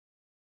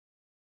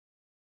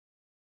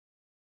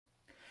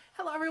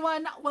Hello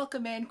everyone,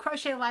 welcome in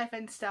Crochet Life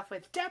and Stuff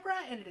with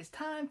Deborah, and it is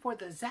time for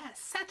the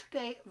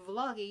Saturday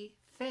vloggy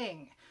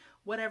thing,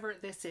 whatever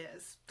this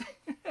is.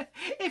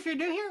 If you're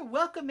new here,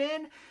 welcome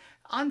in.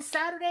 On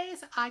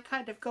Saturdays, I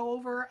kind of go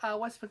over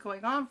what's been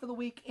going on for the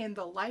week in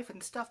the life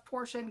and stuff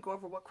portion, go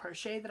over what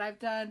crochet that I've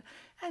done,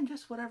 and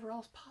just whatever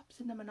else pops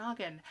into my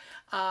noggin.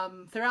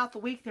 Throughout the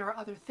week, there are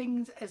other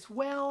things as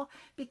well,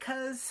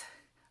 because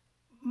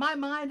my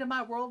mind and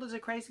my world is a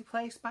crazy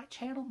place. My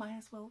channel might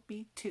as well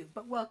be too.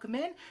 But welcome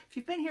in. If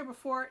you've been here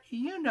before,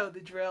 you know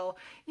the drill.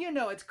 You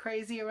know it's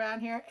crazy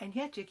around here, and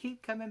yet you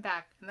keep coming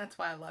back, and that's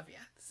why I love you.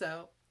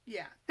 So,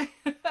 yeah.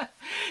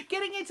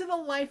 Getting into the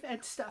life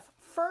and stuff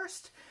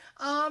first.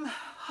 My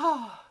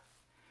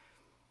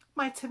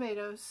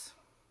tomatoes.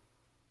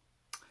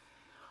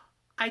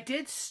 I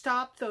did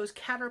stop those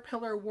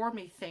caterpillar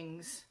wormy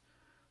things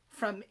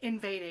from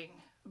invading,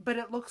 but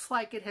it looks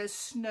like it has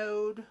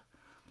snowed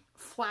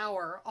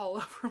flour all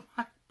over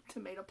my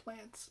tomato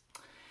plants,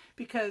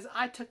 because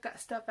I took that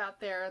stuff out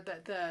there,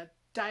 the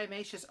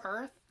diatomaceous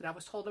earth that I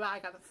was told about. I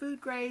got the food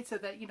grade so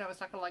that, you know,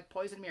 it's not gonna like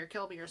poison me or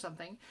kill me or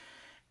something.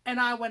 And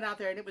I went out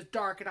there and it was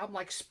dark and I'm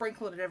like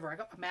sprinkling it everywhere. I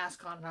got my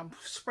mask on and I'm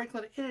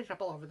sprinkling it. It ended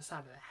up all over the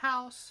side of the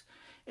house.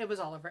 It was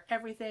all over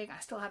everything.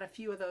 I still had a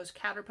few of those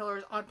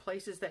caterpillars on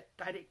places that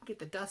I didn't get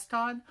the dust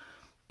on,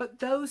 but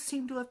those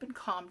seem to have been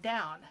calmed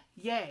down.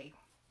 Yay.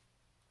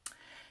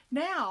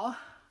 Now,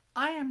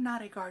 I am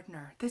not a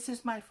gardener. This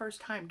is my first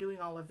time doing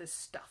all of this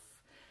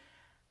stuff.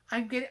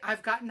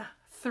 I've gotten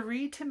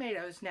 3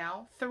 tomatoes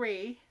now.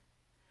 3.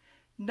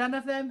 None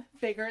of them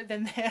bigger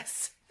than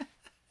this.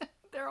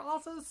 They're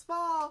all so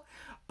small,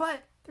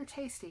 but they're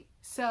tasty.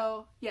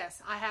 So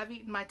yes, I have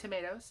eaten my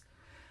tomatoes.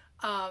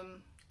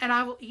 And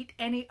I will eat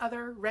any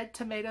other red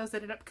tomatoes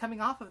that end up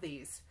coming off of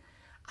these.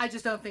 I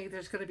just don't think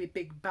there's going to be a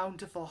big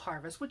bountiful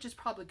harvest, which is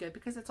probably good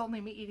because it's only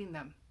me eating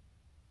them.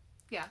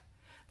 Yeah.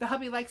 The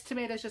hubby likes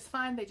tomatoes just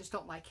fine. They just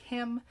don't like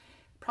him.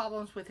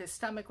 Problems with his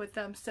stomach with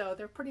them. So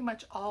they're pretty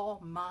much all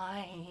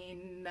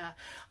mine.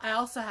 I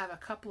also have a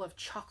couple of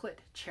chocolate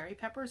cherry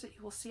peppers that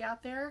you will see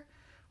out there.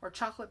 Or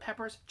chocolate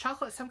peppers.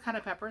 Chocolate, some kind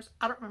of peppers.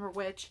 I don't remember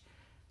which.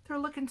 They're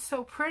looking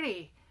so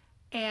pretty.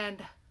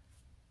 And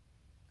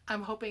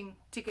I'm hoping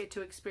to get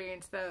to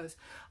experience those.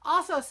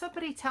 Also,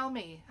 somebody tell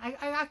me.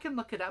 I can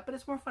look it up, but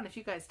it's more fun if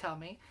you guys tell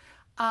me.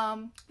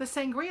 The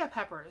sangria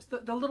peppers,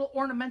 the little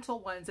ornamental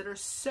ones that are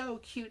so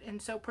cute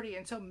and so pretty,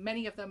 and so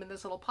many of them in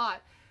this little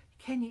pot.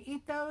 Can you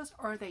eat those,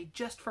 or are they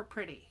just for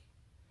pretty?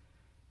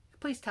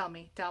 Please tell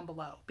me down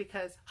below,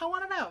 because I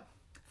want to know.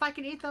 If I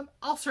can eat them,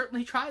 I'll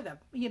certainly try them.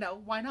 You know,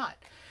 why not?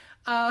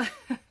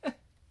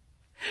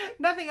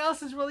 Nothing else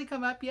has really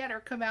come up yet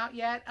or come out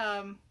yet.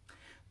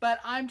 But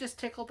I'm just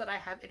tickled that I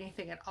have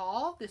anything at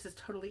all. This is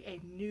totally a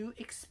new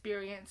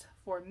experience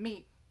for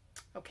me.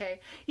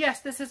 Okay.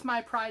 Yes, this is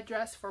my Pride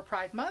dress for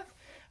Pride Month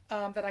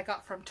that I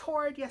got from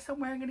Torrid. Yes,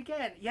 I'm wearing it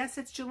again. Yes,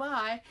 it's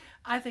July.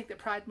 I think that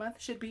Pride Month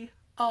should be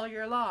all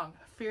year long.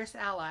 Fierce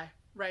ally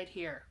right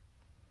here.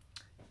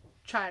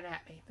 Try it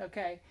at me.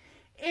 Okay.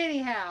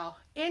 Anyhow,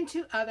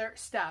 into other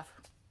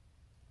stuff.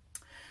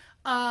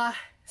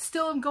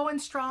 Still am going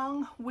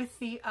strong with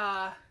the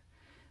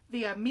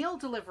meal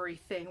delivery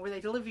thing, where they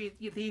deliver you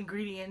the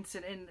ingredients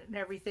and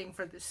everything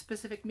for the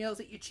specific meals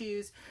that you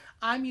choose.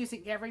 I'm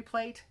using Every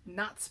Plate,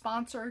 not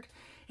sponsored.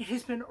 It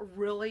has been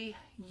really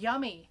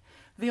yummy.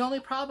 The only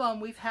problem,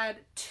 we've had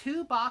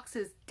 2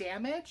 boxes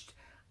damaged.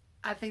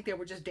 I think they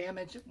were just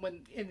damaged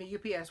when in the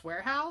UPS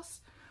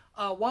warehouse.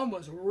 One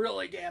was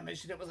really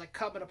damaged and it was like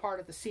coming apart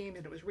at the seams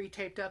and it was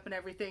retaped up and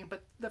everything,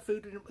 but the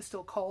food in it was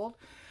still cold.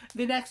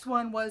 The next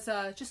one was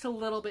just a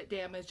little bit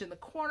damaged in the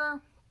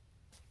corner.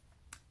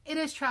 It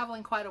is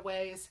traveling quite a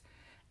ways,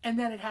 and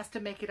then it has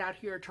to make it out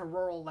here to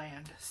rural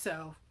land.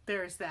 So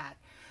there's that.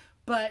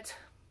 But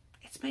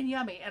it's been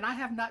yummy, and I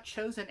have not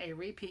chosen a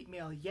repeat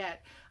meal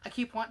yet. I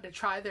keep wanting to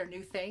try their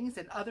new things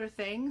and other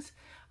things.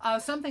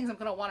 Some things I'm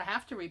going to want to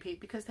have to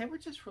repeat because they were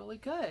just really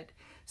good.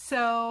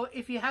 So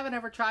if you haven't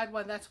ever tried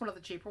one, that's one of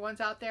the cheaper ones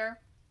out there.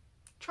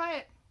 Try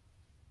it.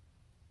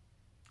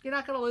 You're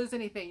not going to lose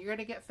anything. You're going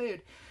to get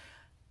food.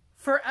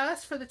 For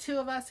us, for the 2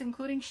 of us,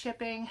 including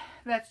shipping,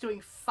 that's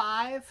doing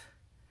 5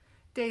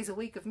 days a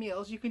week of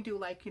meals. You can do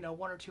like, you know,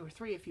 1 or 2 or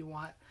 3 if you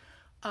want.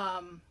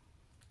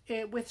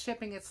 With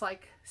shipping, it's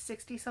like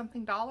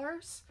 $60-something.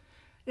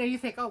 Now you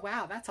think, oh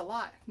wow, that's a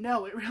lot.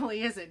 No, it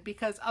really isn't,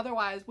 because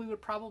otherwise we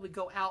would probably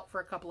go out for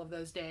a couple of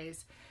those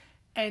days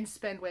and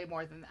spend way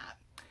more than that.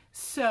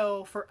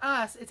 So for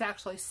us, it's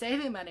actually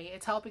saving money.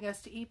 It's helping us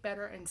to eat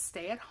better and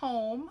stay at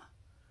home.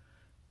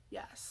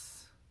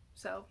 Yes.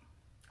 So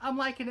I'm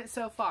liking it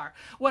so far.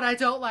 What I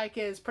don't like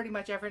is pretty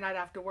much every night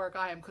after work,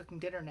 I am cooking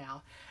dinner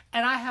now.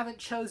 And I haven't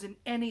chosen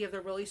any of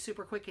the really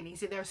super quick and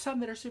easy. There's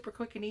some that are super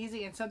quick and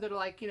easy and some that are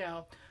like, you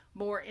know,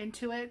 more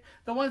into it.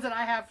 The ones that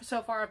I have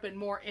so far have been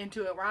more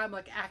into it, where I'm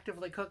like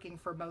actively cooking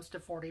for most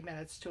of 40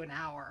 minutes to an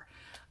hour.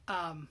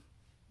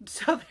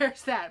 So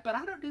there's that. But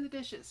I don't do the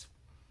dishes.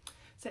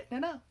 So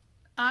no,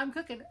 I'm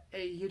cooking.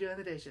 You doing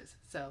the dishes.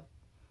 So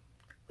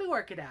we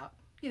work it out.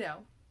 You know,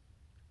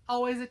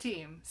 always a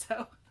team.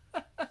 So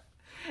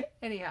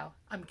Anyhow,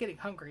 I'm getting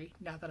hungry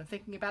now that I'm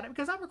thinking about it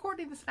because I'm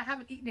recording this and I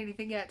haven't eaten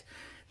anything yet.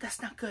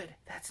 That's not good.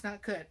 That's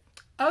not good.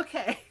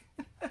 Okay.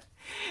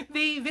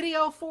 The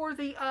video for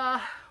the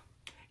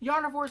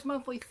Yarnivores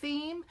monthly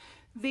theme,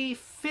 the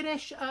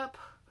finish up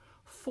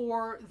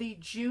for the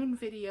June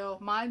video,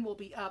 mine will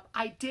be up.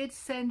 I did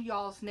send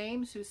y'all's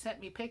names who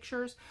sent me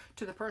pictures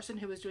to the person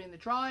who was doing the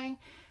drawing,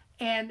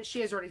 and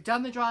she has already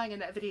done the drawing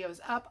and that video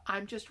is up.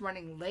 I'm just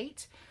running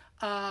late.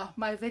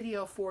 My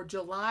video for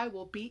July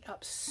will be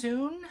up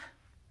soon.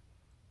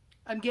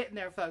 I'm getting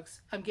there,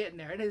 folks. I'm getting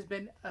there. It has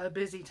been a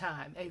busy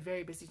time, a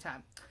very busy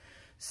time.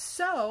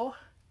 So,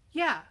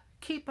 yeah,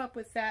 keep up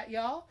with that,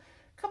 y'all.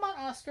 Come on,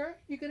 Oscar.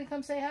 You gonna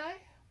come say hi?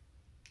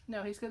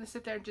 No, he's gonna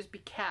sit there and just be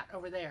cat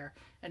over there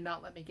and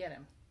not let me get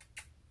him.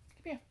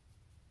 Come here.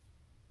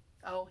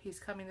 Oh, he's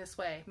coming this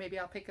way. Maybe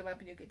I'll pick him up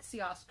and you'll get to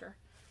see Oscar.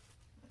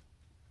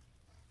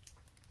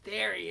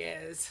 There he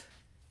is.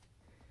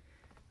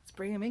 Let's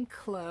bring him in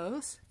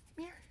close.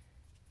 Come here.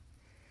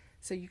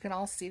 So you can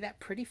all see that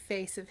pretty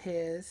face of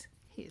his.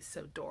 He is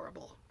so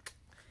adorable.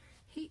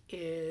 He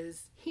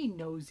is. He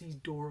knows he's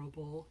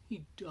adorable.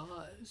 He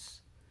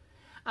does.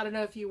 I don't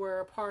know if you were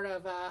a part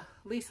of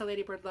Lisa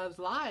Ladybird Loves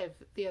Live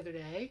the other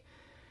day.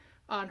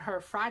 On her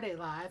Friday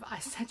Live, I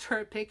sent her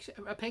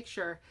a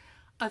picture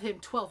of him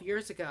 12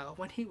 years ago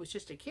when he was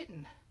just a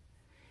kitten.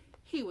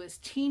 He was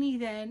teeny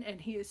then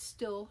and he is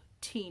still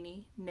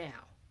teeny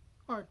now.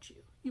 Aren't you?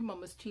 You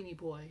mama's teeny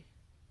boy.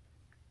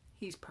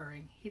 He's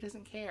purring. He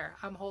doesn't care.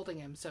 I'm holding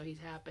him, so he's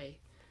happy.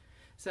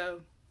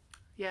 So,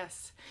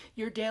 yes,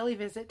 your daily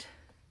visit,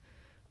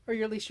 or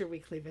at least your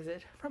weekly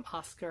visit from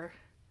Oscar.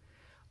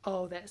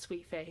 Oh, that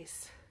sweet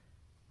face.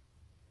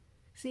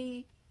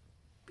 See,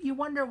 you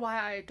wonder why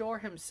I adore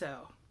him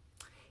so.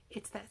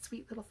 It's that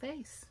sweet little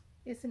face,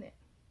 isn't it?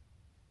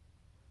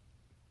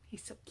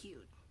 He's so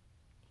cute.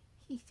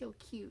 He's so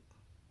cute.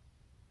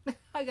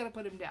 I gotta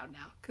put him down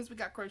now because we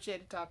got crochet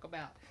to talk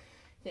about.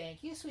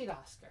 Thank you, sweet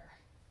Oscar.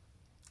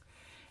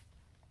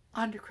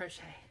 On to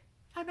crochet.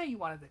 I know you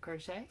wanted the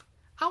crochet.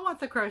 I want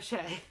the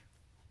crochet.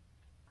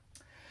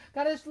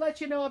 Gotta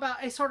let you know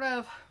about a sort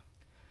of,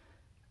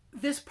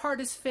 this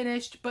part is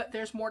finished, but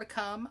there's more to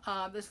come.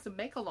 This is a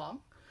make-along,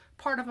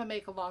 part of a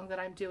make-along that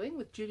I'm doing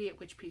with Judy at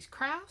Witch Piece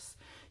Crafts.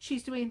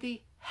 She's doing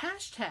the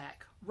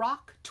hashtag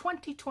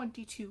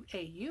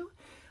Rock2022AU.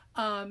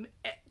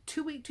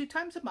 2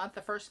 times a month,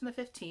 the 1st and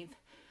the 15th.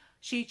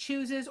 She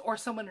chooses, or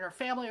someone in her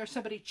family or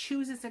somebody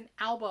chooses an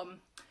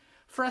album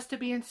for us to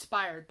be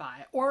inspired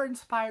by, or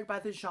inspired by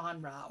the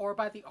genre, or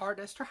by the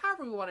artist, or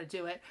however we want to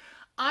do it.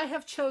 I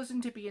have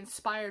chosen to be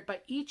inspired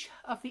by each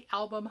of the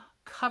album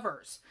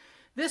covers.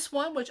 This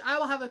one, which I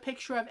will have a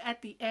picture of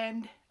at the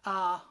end,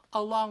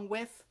 along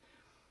with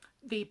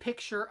the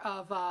picture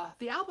of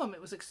the album it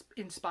was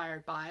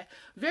inspired by.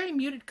 Very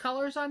muted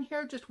colors on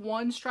here, just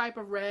one stripe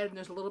of red, and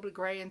there's a little bit of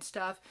gray and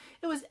stuff.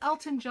 It was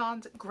Elton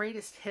John's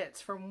greatest hits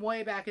from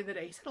way back in the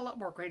day. He's had a lot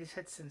more greatest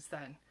hits since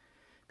then,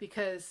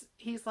 because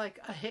he's like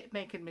a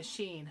hit-making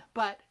machine.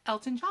 But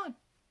Elton John,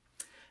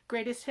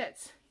 greatest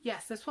hits.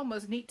 Yes, this one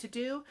was neat to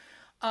do.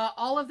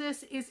 All of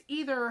this is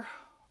either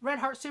Red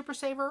Heart Super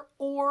Saver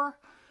or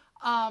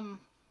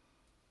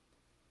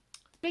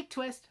Big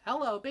Twist.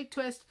 Hello, Big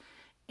Twist.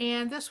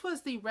 And this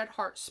was the Red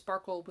Heart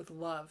Sparkle with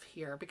Love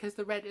here, because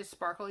the red is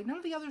sparkly. None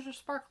of the others are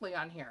sparkly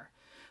on here.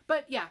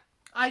 But yeah,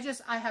 I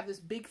have this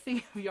big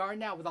thing of yarn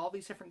now with all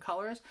these different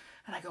colors,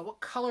 and I go,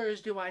 what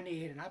colors do I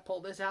need? And I pull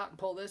this out and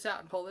pull this out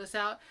and pull this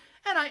out,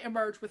 and I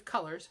emerge with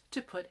colors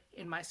to put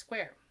in my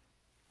square.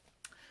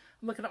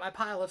 I'm looking at my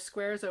pile of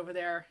squares over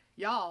there.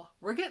 Y'all,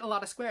 we're getting a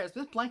lot of squares.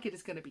 This blanket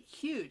is going to be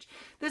huge.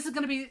 This is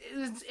going to be,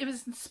 it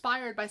was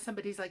inspired by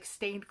somebody's like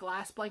stained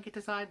glass blanket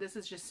design. This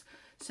is just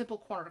simple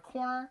corner to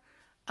corner.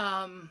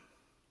 And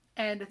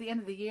at the end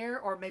of the year,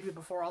 or maybe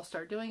before I'll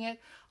start doing it,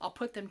 I'll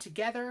put them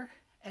together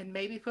and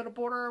maybe put a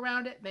border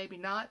around it, maybe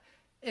not.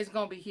 It's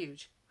going to be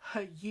huge.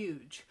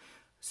 Huge.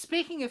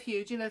 Speaking of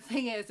huge, you know, the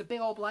thing is, a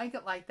big old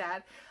blanket like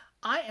that,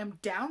 I am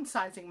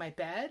downsizing my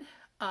bed.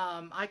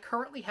 I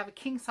currently have a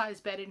king-size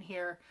bed in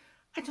here.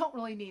 I don't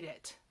really need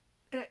it.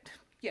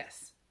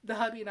 Yes, the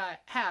hubby and I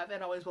have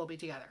and always will be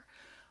together.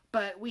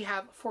 But we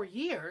have, for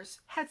years,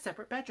 had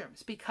separate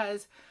bedrooms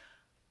because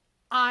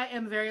I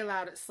am very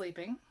loud at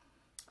sleeping.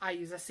 I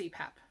use a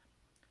CPAP,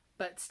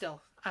 but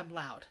still, I'm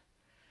loud.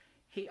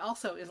 He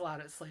also is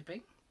loud at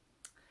sleeping,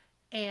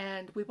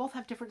 and we both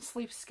have different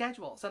sleep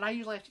schedules, and I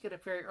usually have to get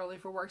up very early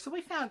for work, so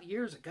we found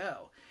years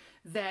ago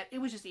that it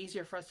was just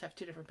easier for us to have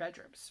 2 different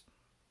bedrooms,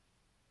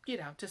 you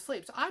know, to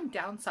sleep. So I'm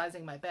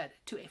downsizing my bed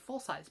to a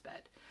full-size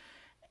bed,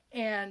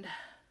 and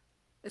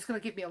it's going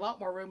to give me a lot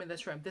more room in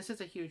this room. This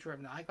is a huge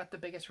room, though. I got the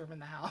biggest room in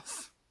the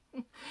house.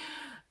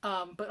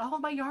 But all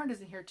of my yarn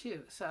is in here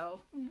too,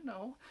 so, you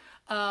know.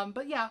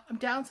 But yeah, I'm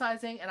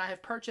downsizing, and I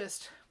have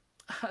purchased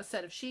a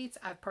set of sheets.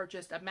 I've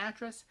purchased a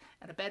mattress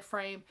and a bed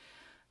frame.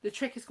 The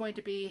trick is going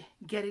to be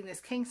getting this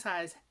king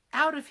size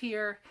out of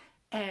here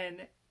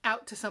and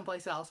out to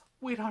someplace else.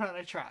 We don't own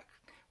a truck.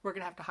 We're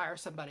going to have to hire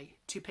somebody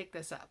to pick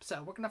this up. So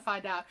we're going to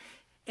find out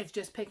if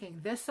just picking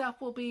this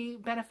up will be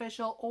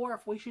beneficial, or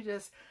if we should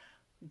just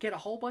get a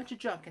whole bunch of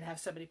junk and have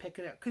somebody pick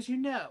it up. Because you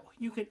know,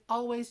 you can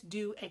always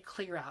do a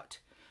clear out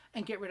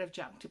and get rid of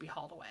junk to be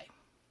hauled away.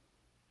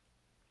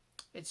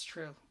 It's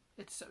true.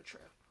 It's so true.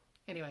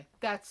 Anyway,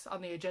 that's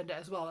on the agenda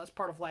as well. That's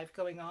part of life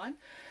going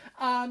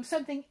on.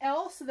 Something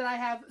else that I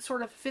have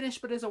sort of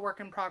finished but is a work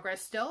in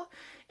progress still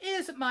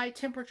is my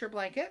temperature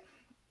blanket.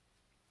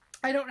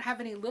 I don't have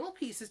any little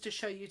pieces to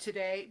show you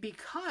today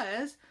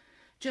because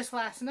just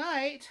last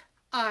night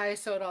I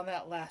sewed on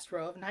that last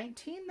row of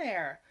 19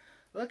 there.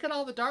 Look at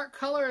all the dark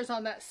colors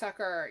on that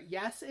sucker.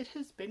 Yes, it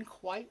has been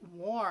quite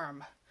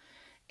warm.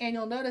 And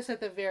you'll notice at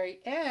the very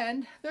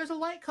end, there's a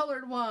light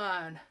colored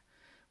one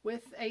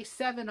with a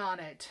 7 on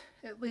it.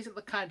 At least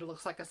it kind of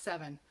looks like a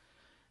 7.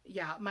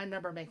 Yeah, my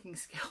number making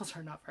skills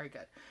are not very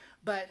good.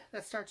 But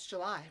that starts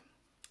July.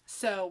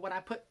 So when I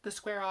put the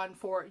square on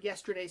for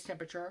yesterday's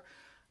temperature,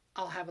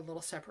 I'll have a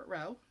little separate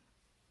row.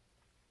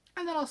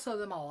 And then I'll sew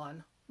them all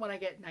on when I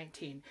get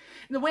 19.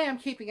 And the way I'm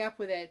keeping up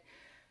with it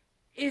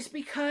is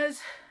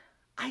because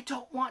I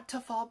don't want to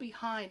fall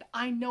behind.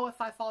 I know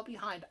if I fall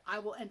behind, I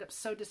will end up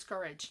so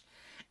discouraged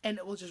and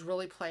it will just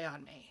really play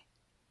on me.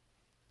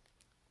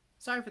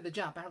 Sorry for the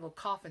jump. I had a little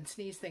cough and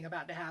sneeze thing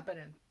about to happen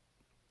and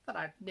thought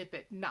I'd nip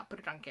it and not put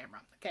it on camera.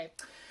 Okay.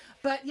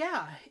 But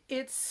yeah,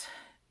 it's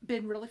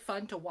been really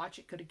fun to watch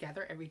it go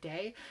together every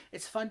day.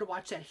 It's fun to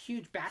watch that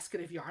huge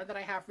basket of yarn that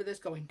I have for this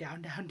going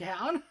down, down,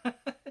 down.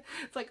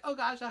 It's like, oh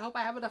gosh, I hope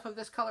I have enough of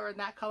this color and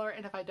that color.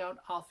 And if I don't,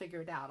 I'll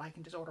figure it out. I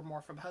can just order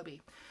more from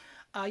Hobbii.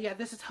 Yeah,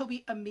 this is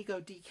Hobbii Amigo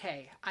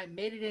DK. I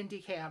made it in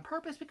DK on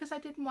purpose because I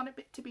didn't want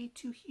it to be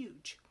too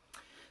huge.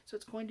 So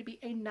it's going to be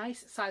a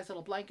nice size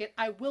little blanket.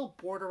 I will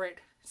border it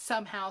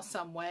somehow,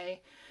 some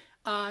way.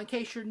 In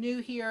case you're new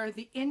here,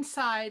 the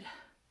inside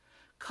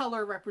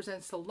color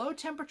represents the low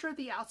temperature,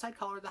 the outside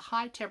color, the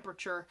high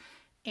temperature,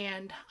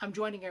 and I'm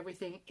joining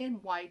everything in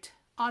white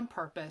on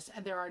purpose.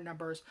 And there are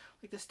numbers,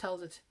 like this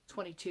tells it's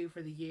 22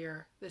 for the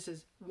year. This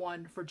is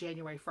 1 for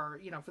January for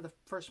the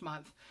first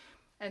month,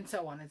 and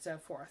so on and so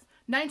forth.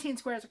 19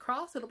 squares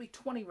across. It'll be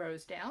 20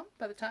 rows down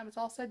by the time it's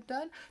all said and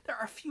done. There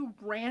are a few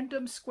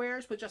random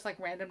squares with just like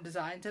random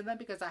designs in them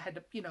because I had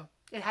to,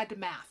 it had to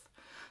math.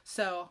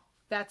 So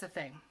that's a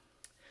thing.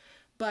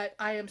 But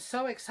I am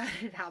so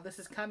excited how this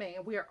is coming,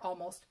 and we are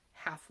almost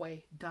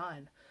halfway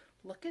done.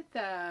 Look at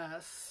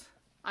this.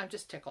 I'm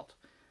just tickled.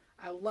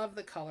 I love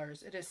the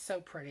colors. It is so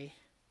pretty,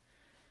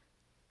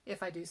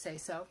 if I do say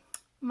so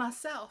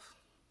myself.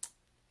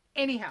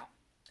 Anyhow,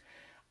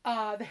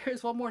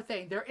 there's one more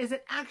thing. There is an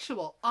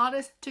actual,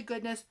 honest to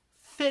goodness,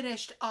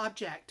 finished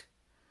object.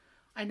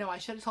 I know I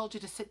should have told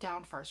you to sit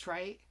down first,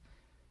 right?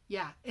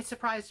 Yeah, it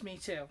surprised me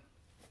too.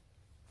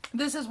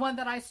 This is one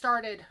that I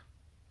started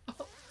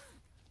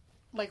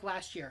like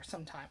last year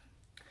sometime.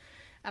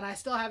 And I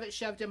still have it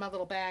shoved in my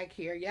little bag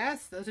here.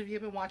 Yes, those of you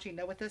who've been watching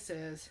know what this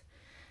is.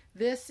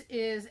 This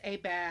is a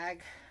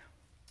bag,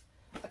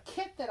 a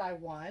kit that I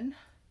won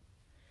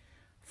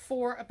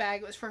for a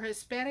bag. It was for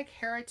Hispanic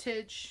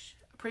Heritage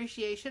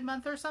Appreciation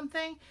Month or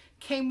something.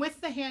 Came with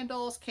the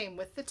handles, came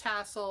with the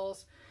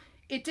tassels.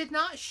 It did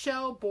not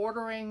show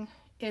bordering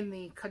in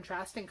the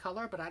contrasting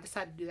color, but I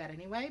decided to do that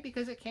anyway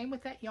because it came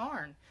with that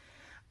yarn.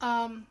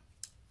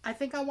 I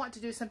think I want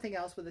to do something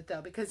else with it though,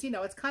 because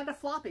it's kind of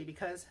floppy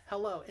because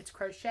hello, it's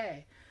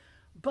crochet.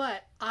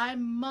 But I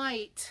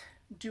might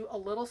do a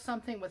little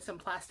something with some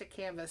plastic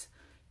canvas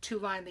to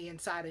line the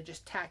inside and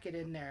just tack it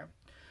in there,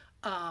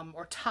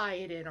 or tie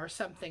it in or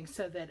something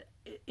so that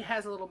it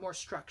has a little more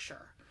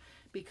structure.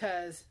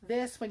 Because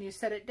this, when you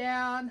set it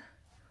down,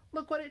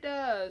 look what it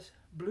does.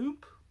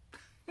 Bloop.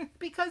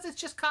 Because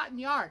it's just cotton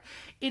yarn.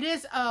 It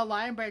is a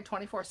Lion Brand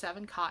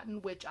 24/7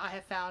 cotton, which I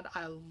have found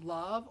I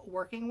love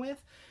working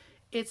with.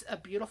 It's a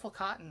beautiful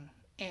cotton,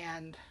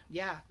 and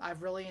yeah,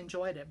 I've really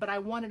enjoyed it. But I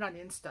won it on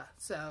Insta,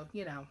 so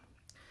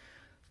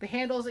the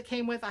handles it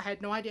came with, I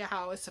had no idea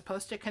how I was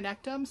supposed to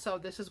connect them, so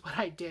this is what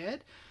I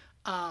did.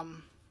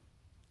 And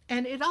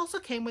it also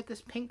came with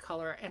this pink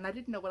color, and I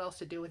didn't know what else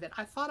to do with it.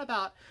 I thought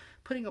about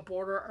putting a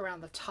border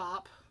around the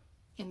top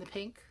in the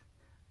pink,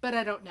 but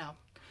I don't know.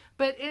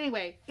 But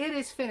anyway, it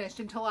is finished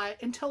until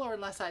or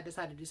unless I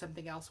decide to do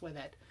something else with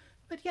it.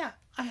 But yeah,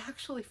 I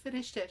actually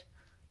finished it.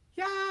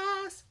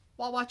 Yes!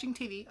 While watching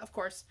TV, of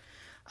course.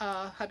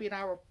 Hubby and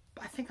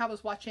I think I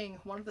was watching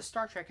one of the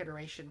Star Trek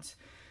iterations.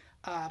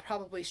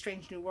 Probably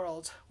Strange New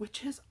Worlds,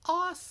 which is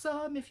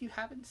awesome. If you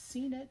haven't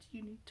seen it,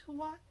 you need to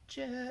watch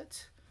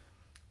it.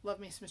 Love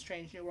me some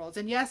Strange New Worlds.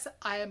 And yes,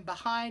 I am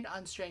behind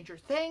on Stranger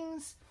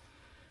Things.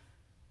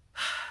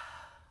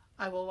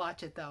 I will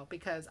watch it though,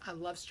 because I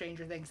love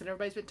Stranger Things and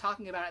everybody's been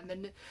talking about it. And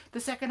then the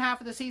second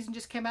half of the season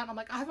just came out and I'm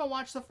like, I haven't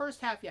watched the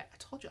first half yet. I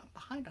told you I'm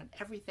behind on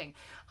everything.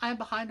 I am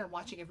behind on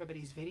watching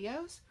everybody's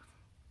videos.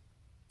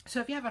 So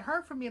if you haven't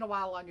heard from me in a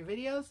while on your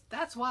videos,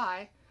 that's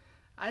why.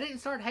 I didn't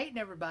start hating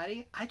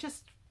everybody. I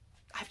just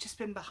I've just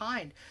been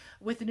behind.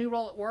 With the new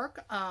role at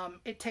work,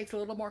 it takes a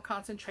little more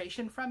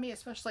concentration from me,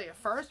 especially at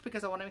first,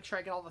 because I want to make sure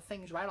I get all the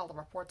things right, all the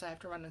reports I have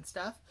to run and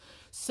stuff.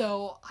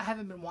 So I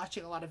haven't been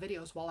watching a lot of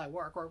videos while I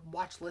work, or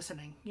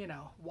listening, you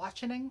know,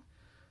 watching.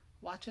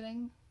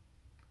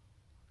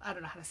 I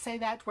don't know how to say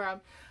that,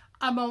 where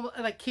I'm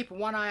like, keep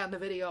one eye on the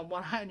video and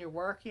one eye on your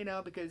work, you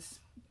know, because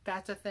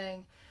that's a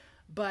thing.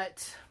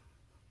 But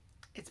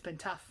it's been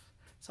tough,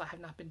 so I have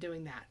not been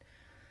doing that.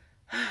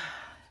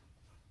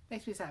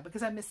 Makes me sad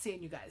because I miss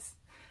seeing you guys.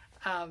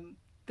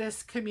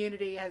 This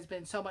community has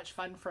been so much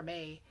fun for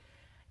me,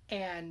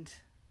 and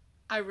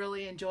I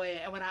really enjoy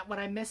it. And when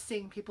I miss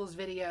seeing people's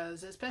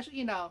videos, especially,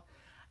 you know,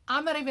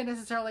 I'm not even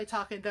necessarily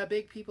talking the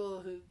big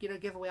people who, you know,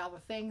 give away all the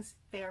things.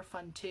 They are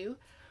fun too,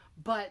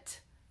 but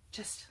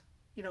just,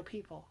 you know,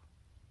 people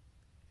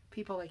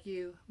like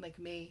you, like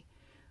me,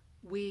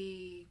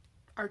 we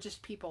are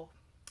just people,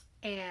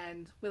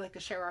 and we like to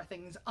share our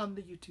things on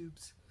the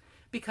YouTubes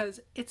because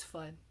it's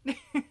fun.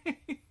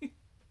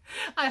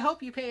 I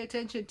hope you pay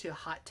attention to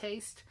Hot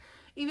Taste,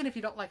 even if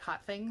you don't like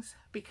hot things,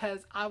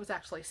 because I was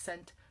actually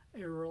sent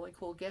a really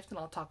cool gift, and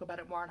I'll talk about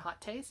it more on Hot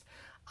Taste.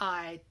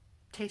 I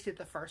tasted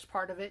the first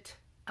part of it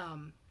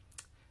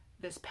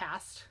this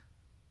past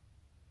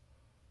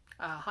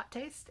Hot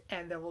Taste,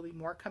 and there will be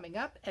more coming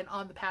up. And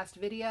on the past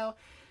video,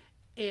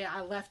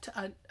 I left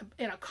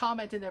in a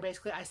comment in there,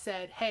 basically I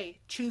said, hey,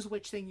 choose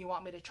which thing you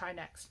want me to try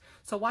next.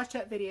 So watch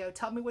that video,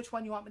 tell me which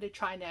one you want me to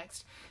try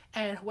next,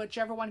 and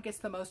whichever one gets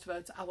the most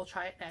votes, I will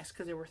try it next,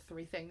 because there were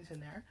 3 things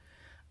in there.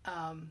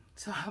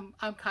 So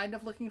I'm kind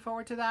of looking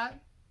forward to that.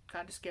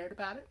 Kind of scared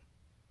about it.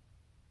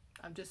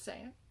 I'm just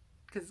saying,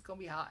 because it's going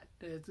to be hot.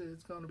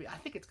 It's going to be, I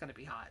think it's going to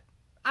be hot.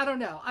 I don't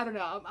know.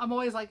 I'm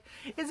always like,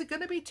 is it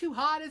going to be too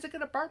hot? Is it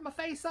going to burn my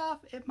face off?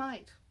 It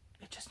might.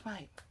 It just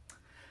might.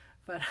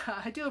 But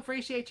I do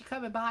appreciate you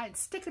coming by and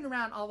sticking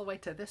around all the way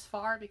to this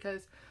far,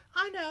 because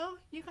I know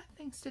you got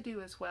things to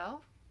do as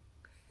well.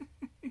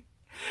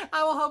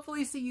 I will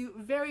hopefully see you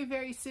very,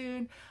 very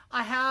soon.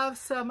 I have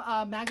some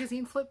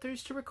magazine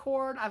flip-throughs to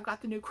record. I've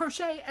got the new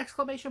Crochet !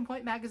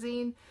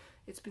 Magazine.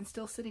 It's been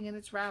still sitting in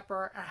its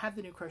wrapper. I have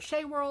the new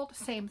Crochet World.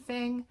 Same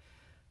thing.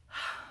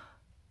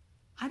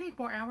 I need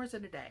more hours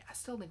in a day. I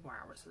still need more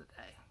hours in a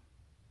day.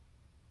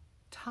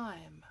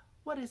 Time.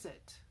 What is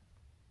it?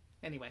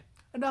 Anyway,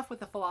 enough with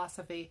the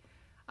philosophy.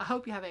 I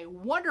hope you have a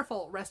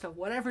wonderful rest of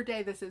whatever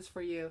day this is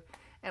for you,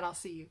 and I'll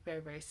see you very,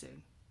 very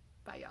soon.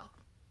 Bye, y'all.